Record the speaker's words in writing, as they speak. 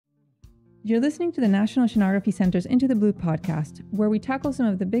You're listening to the National Oceanography Centre's Into the Blue podcast, where we tackle some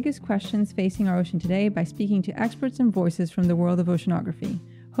of the biggest questions facing our ocean today by speaking to experts and voices from the world of oceanography.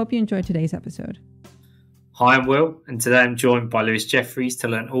 Hope you enjoyed today's episode. Hi, I'm Will, and today I'm joined by Lewis Jefferies to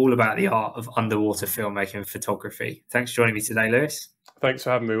learn all about the art of underwater filmmaking and photography. Thanks for joining me today, Lewis. Thanks for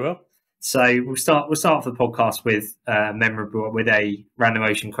having me, Will. So we'll start off the podcast with a random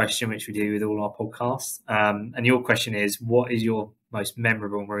ocean question, which we do with all our podcasts. And your question is, what is your most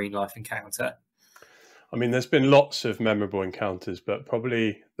memorable marine life encounter? I mean, there's been lots of memorable encounters, but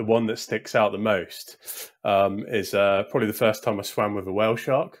probably the one that sticks out the most is probably the first time I swam with a whale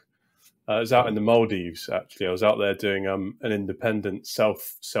shark. I was out in the Maldives, actually. I was out there doing an independent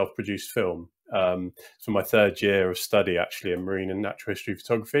self-produced film for my third year of study, actually, in marine and natural history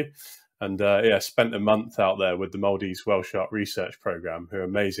photography. And spent a month out there with the Maldives Whale Shark Research Program, who are an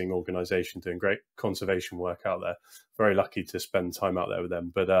amazing organisation doing great conservation work out there. Very lucky to spend time out there with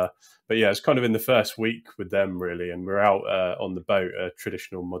them. But yeah, it's kind of in the first week with them, really. And we're out on the boat, a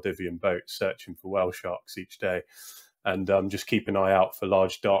traditional Maldivian boat, searching for whale sharks each day. And just keep an eye out for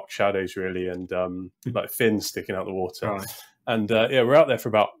large dark shadows, really, and like fins sticking out the water. Right. And we're out there for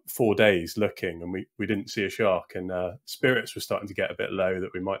about 4 days looking, and we didn't see a shark, and spirits were starting to get a bit low that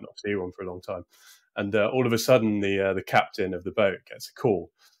we might not see one for a long time. And all of a sudden, the captain of the boat gets a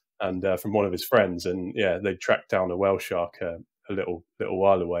call, and from one of his friends, and they tracked down a whale shark a little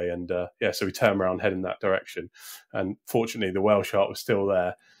while away, and so we turned around, heading that direction, and fortunately, the whale shark was still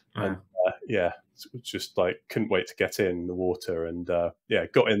there, and just like couldn't wait to get in the water, and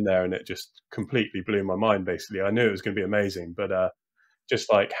got in there, and it just completely blew my mind. Basically, I knew it was going to be amazing, but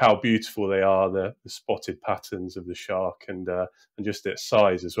just like how beautiful they are, the spotted patterns of the shark, and just its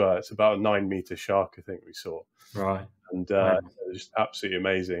size as well. It's about a 9-meter shark, I think we saw. Right. And they're just absolutely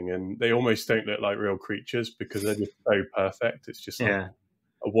amazing, and they almost don't look like real creatures because they're just so perfect. It's just like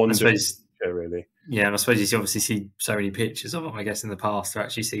a wonder, really. Yeah, and I suppose you obviously see so many pictures of them. I guess in the past, to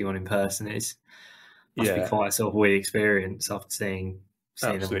actually see one in person must be quite a sort of weird experience after seeing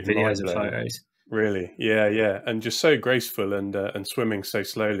them in videos and photos. Really, yeah, and just so graceful and swimming so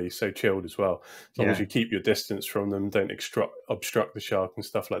slowly, so chilled as well. As long as you keep your distance from them, don't obstruct the shark and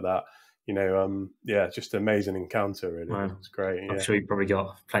stuff like that. Just an amazing encounter, really. Wow. It's great. I'm sure you've probably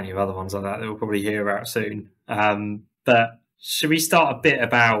got plenty of other ones like that we'll probably hear about soon. But should we start a bit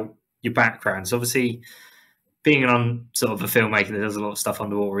about your background? So obviously, being sort of a filmmaker that does a lot of stuff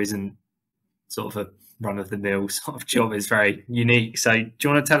underwater isn't sort of a run-of-the-mill sort of job. Is very unique. So do you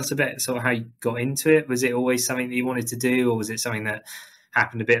want to tell us a bit sort of how you got into it? Was it always something that you wanted to do, or was it something that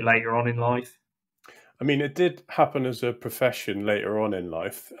happened a bit later on in life? I mean, it did happen as a profession later on in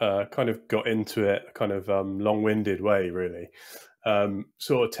life. Kind of got into it kind of long-winded way, really.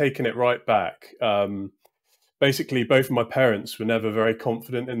 Sort of taking it right back. Basically, both of my parents were never very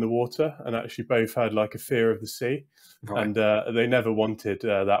confident in the water, and actually both had like a fear of the sea. Right. And they never wanted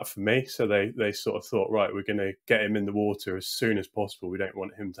that for me. So they sort of thought, right, we're going to get him in the water as soon as possible. We don't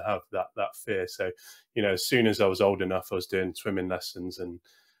want him to have that fear. So, as soon as I was old enough, I was doing swimming lessons and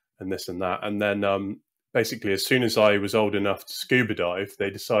this and that. And then basically, as soon as I was old enough to scuba dive,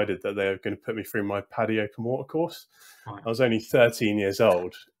 they decided that they were going to put me through my PADI open water course. Right. I was only 13 years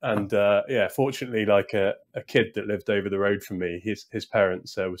old. And fortunately, like a kid that lived over the road from me, his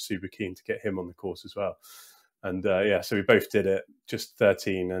parents were super keen to get him on the course as well. And so we both did it, just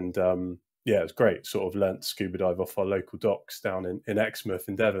 13. And it was great. Sort of learnt to scuba dive off our local docks down in Exmouth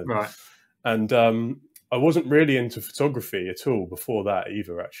in Devon. Right. And I wasn't really into photography at all before that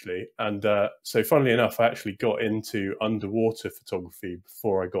either, actually. And so funnily enough, I actually got into underwater photography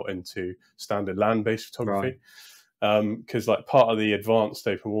before I got into standard land-based photography. Because like part of the advanced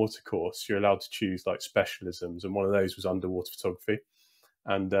open water course, you're allowed to choose like specialisms. And one of those was underwater photography.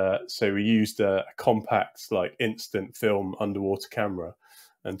 And so we used a compact, like instant film underwater camera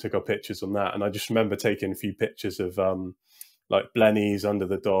and took our pictures on that. And I just remember taking a few pictures of like blennies under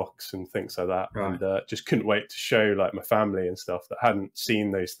the docks and things like that. Right. And just couldn't wait to show like my family and stuff that hadn't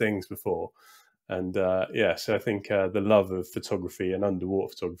seen those things before. And so I think the love of photography and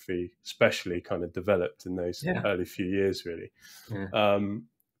underwater photography especially kind of developed in those early few years, really. Yeah.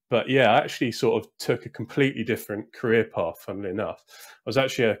 But I actually sort of took a completely different career path, funnily enough. I was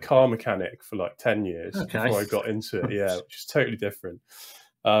actually a car mechanic for like 10 years before I got into it, which is totally different.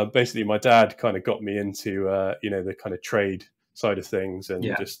 Basically, my dad kind of got me into, the kind of trade side of things and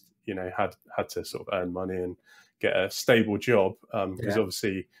just, had to sort of earn money and get a stable job because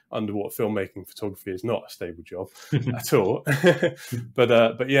obviously underwater filmmaking photography is not a stable job at all.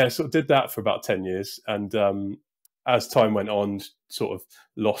 But sort of did that for about 10 years and as time went on, sort of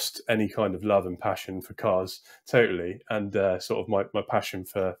lost any kind of love and passion for cars totally, and sort of my passion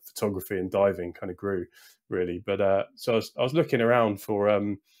for photography and diving kind of grew really. But so I was looking around for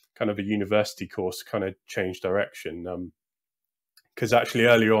kind of a university course to kind of change direction, because actually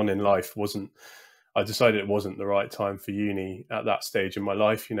earlier on in life I decided it wasn't the right time for uni at that stage in my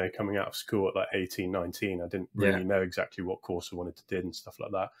life, you know, coming out of school at like 18, 19, I didn't really know exactly what course I wanted to do and stuff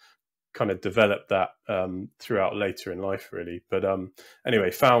like that. Kind of developed that throughout later in life, really. But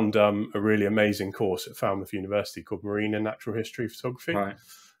anyway, found a really amazing course at Falmouth University called Marine and Natural History Photography. Right.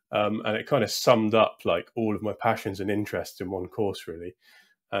 And it kind of summed up like all of my passions and interests in one course, really.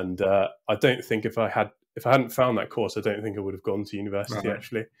 And I don't think if I hadn't found that course, I don't think I would have gone to university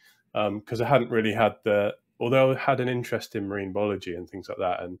actually, because I hadn't really had although I had an interest in marine biology and things like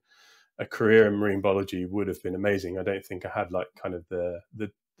that, and a career in marine biology would have been amazing. I don't think I had like kind of the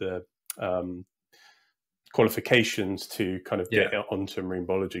qualifications to kind of get onto a marine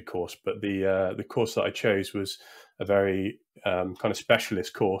biology course. But the course that I chose was a very kind of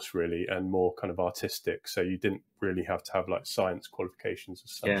specialist course, really, and more kind of artistic. So you didn't really have to have like science qualifications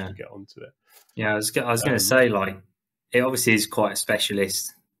as such to get onto it. Yeah, I was going to say, like, it obviously is quite a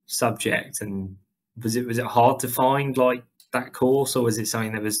specialist subject. And was it hard to find like that course, or was it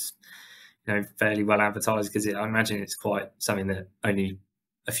something that was, you know, fairly well advertised? Because I imagine it's quite something that only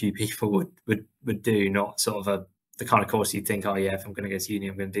a few people would do, not sort of the kind of course you'd think, oh yeah, if I'm going to go to uni,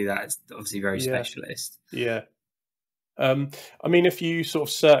 I'm going to do that. It's obviously very specialist. Yeah. I mean, if you sort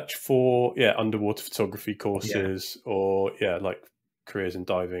of search for underwater photography courses, or like careers in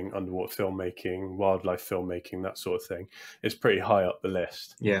diving, underwater filmmaking, wildlife filmmaking, that sort of thing, it's pretty high up the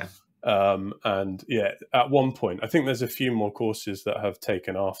list. And at one point, I think there's a few more courses that have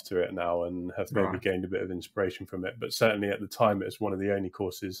taken after it now and have maybe gained a bit of inspiration from it, but certainly at the time it was one of the only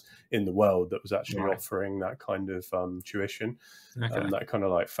courses in the world that was actually offering that kind of tuition, that kind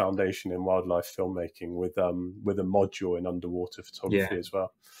of like foundation in wildlife filmmaking with a module in underwater photography as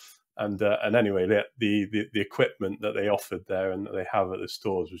well. And anyway, the equipment that they offered there and that they have at the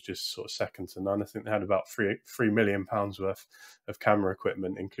stores was just sort of second to none. I think they had about £3 million worth of camera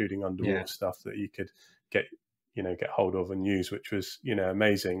equipment, including underwater stuff that you could get hold of and use, which was, you know,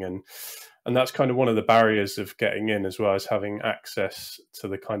 amazing. And that's kind of one of the barriers of getting in, as well as having access to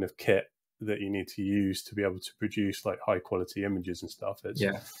the kind of kit that you need to use to be able to produce like high quality images and stuff.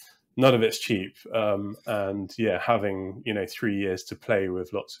 None of it's cheap, and having 3 years to play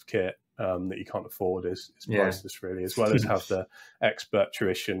with lots of kit that you can't afford is priceless, really, as well as have the expert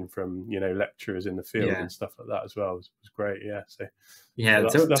tuition from lecturers in the field and stuff like that as well. It was great. So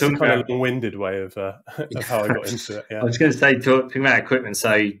that's a kind of long-winded way of how I got into it. I was going to say, talking about equipment,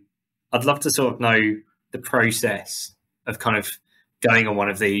 so I'd love to sort of know the process of kind of going on one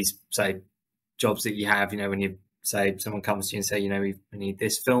of these, say, jobs that you have, when you say someone comes to you and say, we need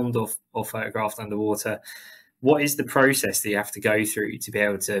this filmed or photographed underwater. What is the process that you have to go through to be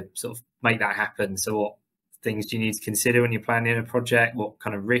able to sort of make that happen? So what things do you need to consider when you're planning a project? What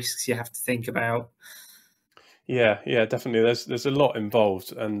kind of risks you have to think about? Yeah, definitely. There's a lot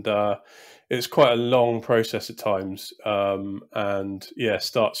involved, and it's quite a long process at times. And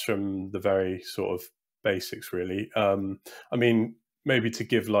starts from the very sort of basics, really. I mean, maybe to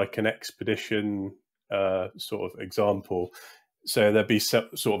give like an expedition sort of example. So there'd be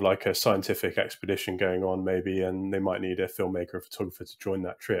sort of like a scientific expedition going on maybe, and they might need a filmmaker or photographer to join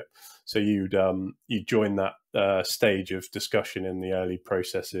that trip. So you'd join that stage of discussion in the early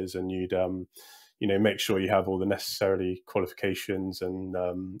processes, and you'd make sure you have all the necessary qualifications and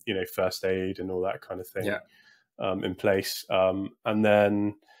first aid and all that kind of thing in place. And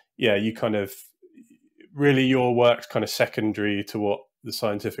then you kind of really, your work's kind of secondary to what the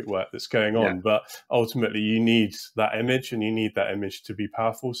scientific work that's going on, but ultimately you need that image, and you need that image to be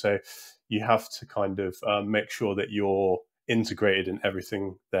powerful. So you have to kind of make sure that you're integrated in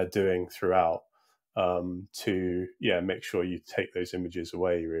everything they're doing throughout, to make sure you take those images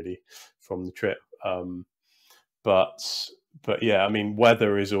away really from the trip. But I mean,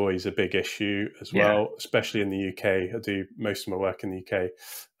 weather is always a big issue as well, especially in the UK. I do most of my work in the UK.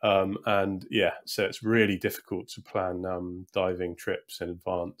 And so it's really difficult to plan diving trips in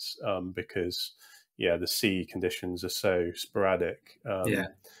advance, because the sea conditions are so sporadic.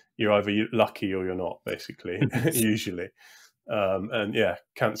 You're either lucky or you're not, basically, usually. And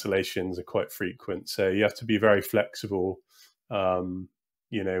cancellations are quite frequent. So you have to be very flexible,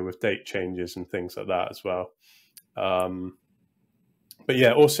 with date changes and things like that as well.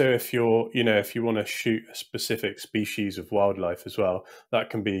 But also if you're, if you want to shoot a specific species of wildlife as well, that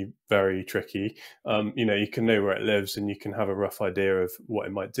can be very tricky. You can know where it lives and you can have a rough idea of what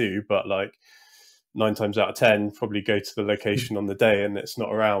it might do, but like 9 times out of 10 probably go to the location on the day and it's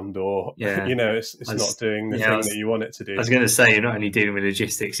not around, or Yeah. it's not doing the thing that you want it to do. I was going to say, you're not only dealing with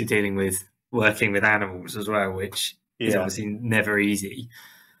logistics, you're dealing with working with animals as well, which is obviously never easy.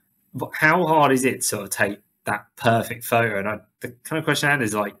 But how hard is it to sort of take that perfect photo? And the kind of question I had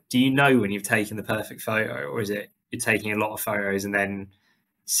is like, do you know when you've taken the perfect photo, or is it you're taking a lot of photos and then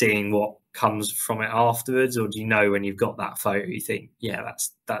seeing what comes from it afterwards? Or do you know when you've got that photo, you think, yeah,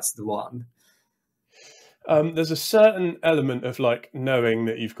 that's the one? There's a certain element of like knowing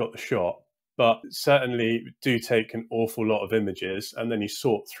that you've got the shot, but certainly do take an awful lot of images, and then you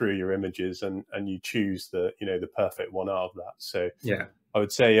sort through your images and you choose the perfect one out of that. So yeah, I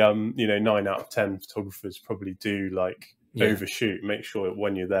would say 9 out of 10 photographers probably do like overshoot. Make sure that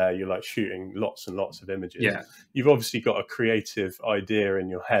when you're there, you're like shooting lots and lots of images. Yeah, you've obviously got a creative idea in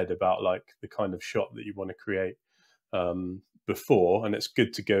your head about like the kind of shot that you want to create before, and it's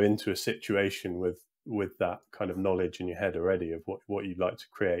good to go into a situation with that kind of knowledge in your head already of what you'd like to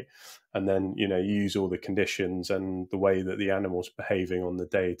create, and then use all the conditions and the way that the animal's behaving on the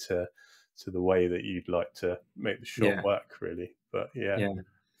day to the way that you'd like to make the shot work, really. But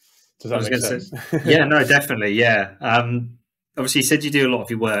does that make sense? Yeah, no, definitely. Yeah. Obviously you said you do a lot of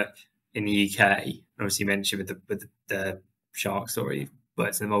your work in the UK. Obviously you mentioned with the shark story,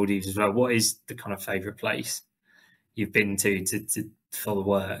 worked in the Maldives as well. What is the kind of favorite place you've been to for the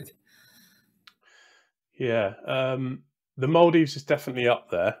work? Yeah, the Maldives is definitely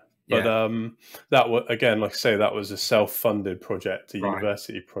up there, but that was, again, like I say, that was a self-funded project, a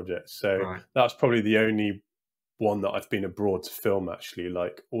university project. So that's probably the only one that I've been abroad to film. Actually,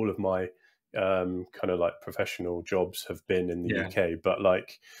 like all of my kind of like professional jobs have been in the UK, but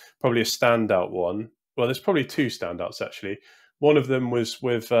like probably a standout one. Well, there's probably two standouts actually. One of them was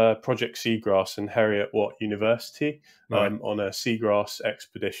with Project Seagrass and Heriot-Watt University on a seagrass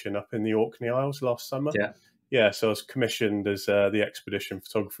expedition up in the Orkney Isles last summer. So I was commissioned as the expedition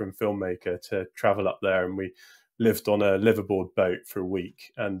photographer and filmmaker to travel up there, and we lived on a liverboard boat for a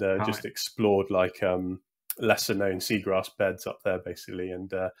week and just explored like lesser known seagrass beds up there basically. And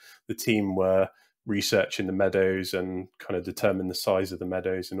the team were researching the meadows and kind of determine the size of the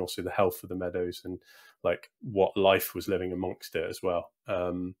meadows and also the health of the meadows and like what life was living amongst it as well.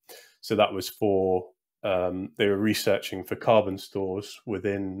 So that was for they were researching for carbon stores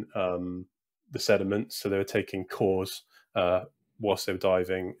within the sediments. So they were taking cores whilst they were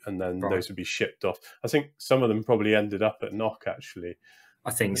diving, and then those would be shipped off. I think some of them probably ended up at Knock actually.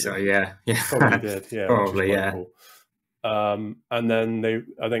 I think so. Yeah. Probably did. Yeah. Probably. Yeah. Cool. And then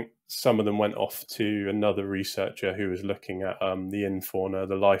I think some of them went off to another researcher who was looking at the infauna,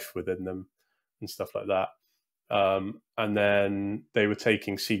 the life within them and stuff like that. And then they were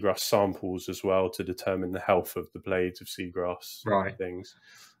taking seagrass samples as well to determine the health of the blades of seagrass things.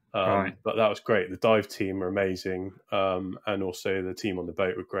 But that was great. The dive team were amazing. And also the team on the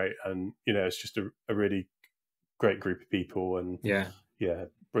boat were great. And, it's just a really great group of people, and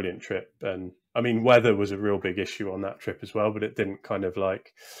brilliant trip. And I mean, weather was a real big issue on that trip as well, but it didn't kind of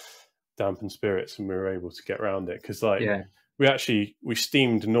like dampen spirits, and we were able to get around it because we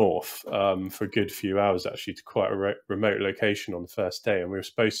steamed north for a good few hours actually to quite a remote location on the first day, and we were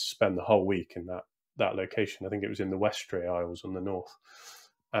supposed to spend the whole week in that location. I think it was in the Westray Isles on the north.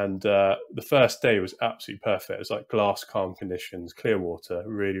 And the first day was absolutely perfect. It was like glass calm conditions, clear water,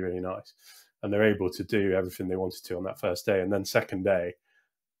 really, really nice. And they're able to do everything they wanted to on that first day. And then second day,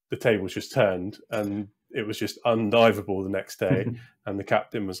 the tables just turned and it was just undivable the next day. And the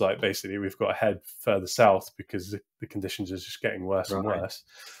captain was like, basically, we've got to head further south because the conditions are just getting worse and worse.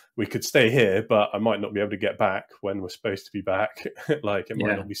 We could stay here, but I might not be able to get back when we're supposed to be back. Like it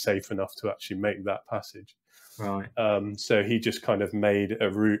might not be safe enough to actually make that passage. So he just kind of made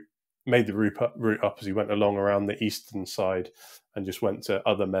the route up as he went along around the eastern side and just went to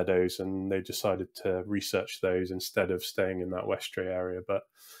other meadows, and they decided to research those instead of staying in that Westray area. But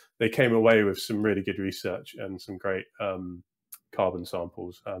they came away with some really good research and some great carbon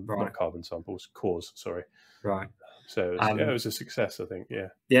samples, not carbon samples, cores, sorry. So it was a success, I think. Yeah,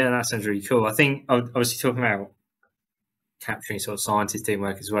 that sounds really cool. I think obviously talking about capturing sort of scientist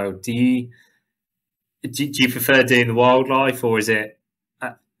teamwork as well. Do you prefer doing the wildlife, or is it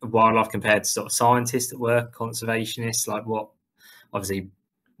wildlife compared to sort of scientists at work, conservationists? Like what? Obviously,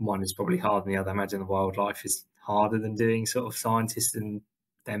 one is probably harder than the other. I imagine the wildlife is harder than doing sort of scientists and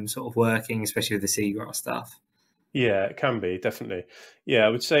them sort of working, especially with the seagrass stuff. Yeah, it can be, definitely. Yeah, I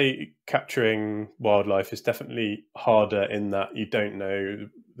would say capturing wildlife is definitely harder in that you don't know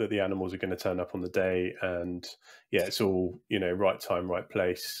that the animals are going to turn up on the day, and yeah, it's all, right time, right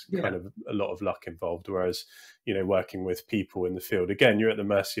place, Yeah. kind of a lot of luck involved. Whereas, working with people in the field, again, you're at the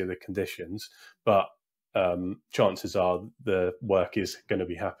mercy of the conditions, but chances are the work is going to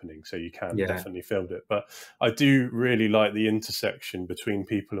be happening, so you can Yeah. definitely field it. But I do really like the intersection between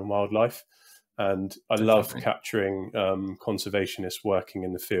people and wildlife. And I love Definitely. capturing conservationists working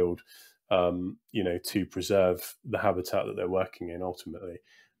in the field, to preserve the habitat that they're working in ultimately,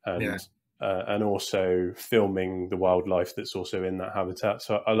 Yeah. and also filming the wildlife that's also in that habitat.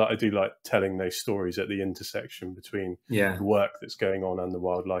 So I do like telling those stories at the intersection between Yeah. the work that's going on and the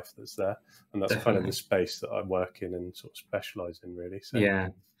wildlife that's there, and that's kind of the Definitely. space that I work in and sort of specialize in, really. So Yeah.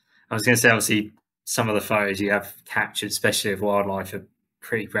 I was going to say, obviously, some of the photos you have captured, especially of wildlife, are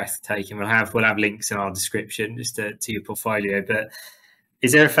pretty breathtaking. We'll have links in our description just to your portfolio. But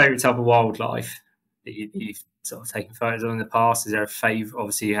is there a favourite type of wildlife that you've sort of taken photos of in the past? Is there a favourite?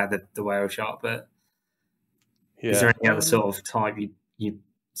 Obviously, you had the whale shark, but is there yeah, any other sort of type you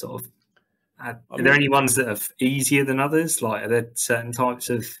sort of had? I Are there mean, any ones that are easier than others? Like, are there certain types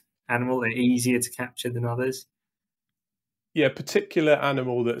of animal that are easier to capture than others? yeah, particular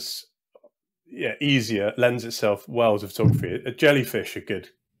animal that's easier lends itself well to photography. A jellyfish are good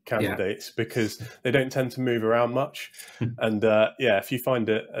Yeah. candidates because they don't tend to move around much. And if you find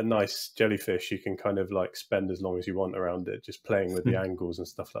a nice jellyfish, you can kind of like spend as long as you want around it, just playing with the angles and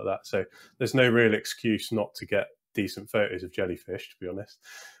stuff like that. So there's no real excuse not to get decent photos of jellyfish, to be honest.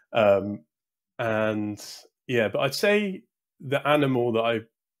 But I'd say the animal that I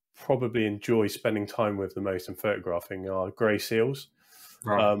probably enjoy spending time with the most and photographing are grey seals.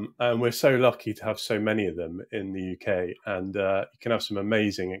 Right. And we're so lucky to have so many of them in the UK, and you can have some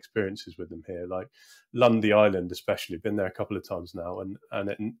amazing experiences with them here. Like Lundy Island, especially, been there a couple of times now, and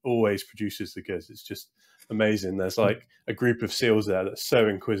it always produces the goods. It's just amazing. There's like a group of seals there that's so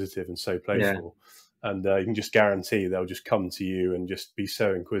inquisitive and so Yeah. playful, and you can just guarantee they'll just come to you and just be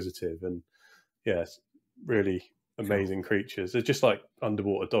so inquisitive. And it's really Cool. amazing creatures. They're just like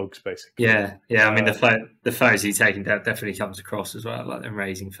underwater dogs, basically. Yeah, yeah. I mean, the photos you're taking definitely comes across as well, like the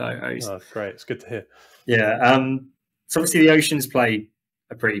amazing photos. Oh, great! It's good to hear. Yeah. So obviously the oceans play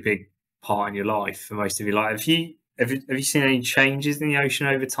a pretty big part in your life for most of your life. Have you seen any changes in the ocean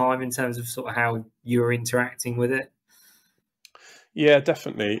over time in terms of sort of how you're interacting with it? Yeah,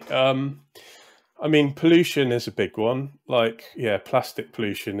 definitely. I mean, pollution is a big one. Like, plastic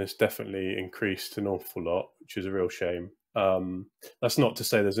pollution has definitely increased an awful lot, which is a real shame. That's not to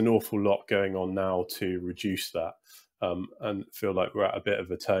say there's an awful lot going on now to reduce that. And feel like we're at a bit of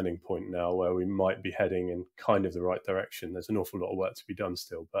a turning point now where we might be heading in kind of the right direction. There's an awful lot of work to be done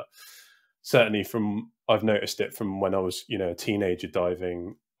still, but certainly I've noticed it from when I was, a teenager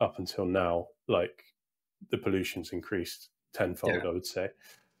diving up until now, like the pollution's increased tenfold, Yeah. I would say.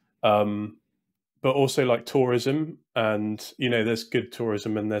 But also like tourism, and there's good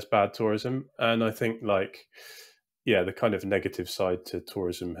tourism and there's bad tourism, and I think the kind of negative side to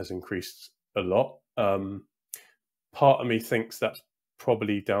tourism has increased a lot. Part of me thinks that's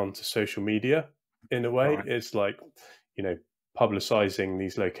probably down to social media in a way. Right. It's like publicizing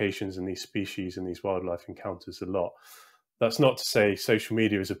these locations and these species and these wildlife encounters a lot. That's not to say social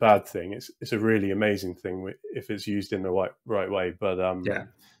media is a bad thing. It's a really amazing thing if it's used in the right way. But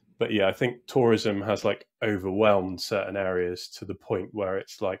I think tourism has like overwhelmed certain areas to the point where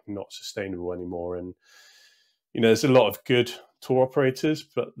it's like not sustainable anymore. And there's a lot of good tour operators,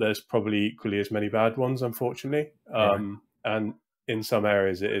 but there's probably equally as many bad ones, unfortunately. Right. And in some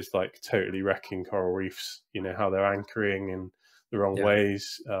areas, it is like totally wrecking coral reefs. How they're anchoring in the wrong Yeah.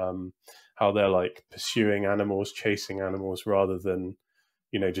 ways, how they're like pursuing animals, chasing animals rather than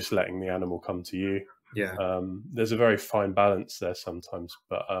just letting the animal come to you. Yeah. There's a very fine balance there sometimes,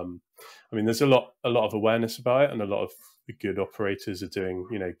 but I mean, there's a lot of awareness about it, and a lot of the good operators are doing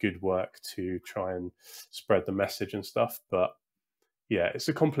good work to try and spread the message and stuff. But it's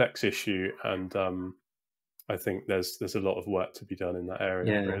a complex issue, and I think there's a lot of work to be done in that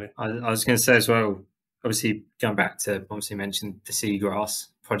area. Yeah. Really. I was going to say as well, obviously going back to obviously mentioned the seagrass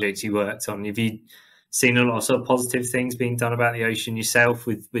projects you worked on. Have you seen a lot of sort of positive things being done about the ocean yourself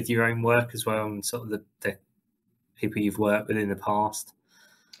with your own work as well, and sort of the people you've worked with in the past?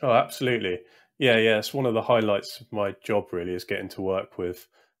 Oh, absolutely. Yeah. It's one of the highlights of my job, really, is getting to work with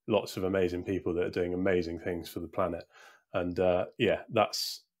lots of amazing people that are doing amazing things for the planet. And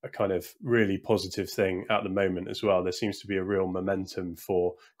that's a kind of really positive thing at the moment as well. There seems to be a real momentum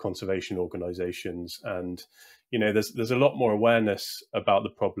for conservation organizations, and there's a lot more awareness about the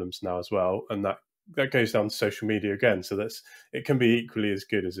problems now as well, and that that goes down to social media again. So it can be equally as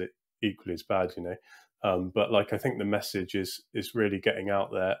good as equally as bad, you know. But like, I think the message is really getting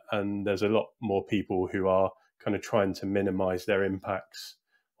out there, and there's a lot more people who are kind of trying to minimize their impacts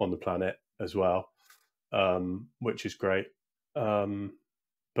on the planet as well, which is great.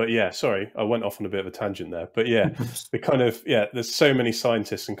 But yeah, sorry, I went off on a bit of a tangent there. But yeah, there's so many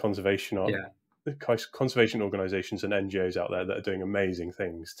scientists and conservation organizations and NGOs out there that are doing amazing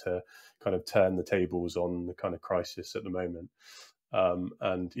things to kind of turn the tables on the kind of crisis at the moment.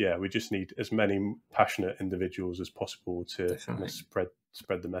 And yeah, we just need as many passionate individuals as possible to kind of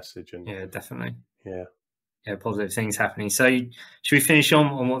spread the message. And yeah, definitely. Yeah, positive things happening. So should we finish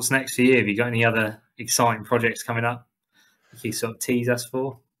on what's next for you? Have you got any other exciting projects coming up you can sort of tease us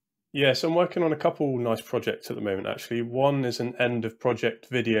for? Yeah, so I'm working on a couple nice projects at the moment, actually. One is an end of project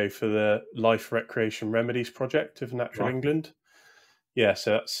video for the Life Recreation Remedies project of Natural England. Yeah,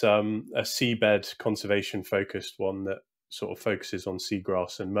 so that's a seabed conservation focused one that sort of focuses on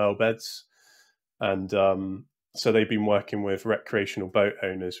seagrass and merle beds. And so they've been working with recreational boat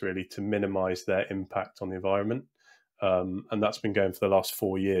owners really to minimize their impact on the environment. And that's been going for the last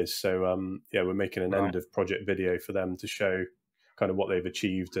 4 years. So yeah, we're making an end of project video for them to show kind of what they've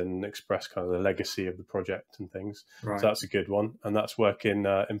achieved and express kind of the legacy of the project and things. So that's a good one. And that's working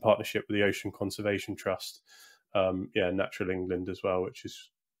in partnership with the Ocean Conservation Trust, Natural England as well, which is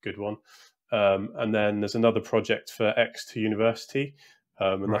a good one. And then there's another project for Exeter University,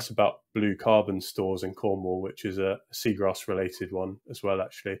 and that's about blue carbon stores in Cornwall, which is a seagrass related one as well,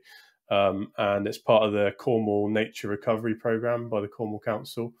 actually. And it's part of the Cornwall Nature Recovery Programme by the Cornwall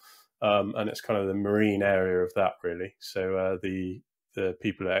Council. And it's kind of the marine area of that, really. So the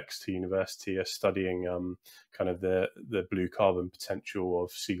people at Exeter University are studying kind of the blue carbon potential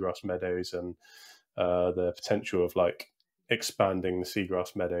of seagrass meadows and the potential of like expanding the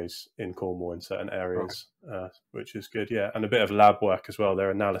seagrass meadows in Cornwall in certain areas, which is good. Yeah, and a bit of lab work as well. Their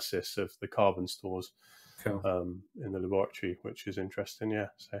analysis of the carbon stores in the laboratory, which is interesting. Yeah,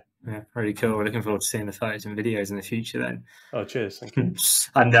 so yeah, really cool. We're looking forward to seeing the photos and videos in the future then. Oh, cheers, thank you.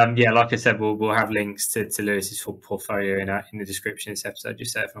 And yeah, like I said, we'll have links to Lewis's full portfolio in the description of this episode,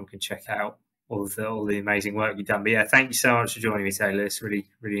 just so everyone can check out all the amazing work you've done. But yeah, thank you so much for joining me today, Lewis. Really,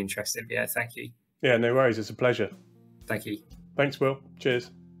 really interesting. Yeah, thank you. Yeah, no worries. It's a pleasure. Thank you. Thanks, Will.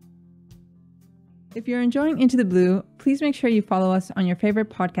 Cheers. If you're enjoying Into the Blue, please make sure you follow us on your favorite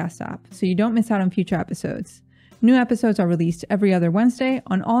podcast app so you don't miss out on future episodes. New episodes are released every other Wednesday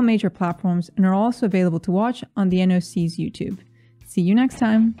on all major platforms and are also available to watch on the NOC's YouTube. See you next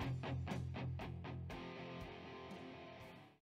time.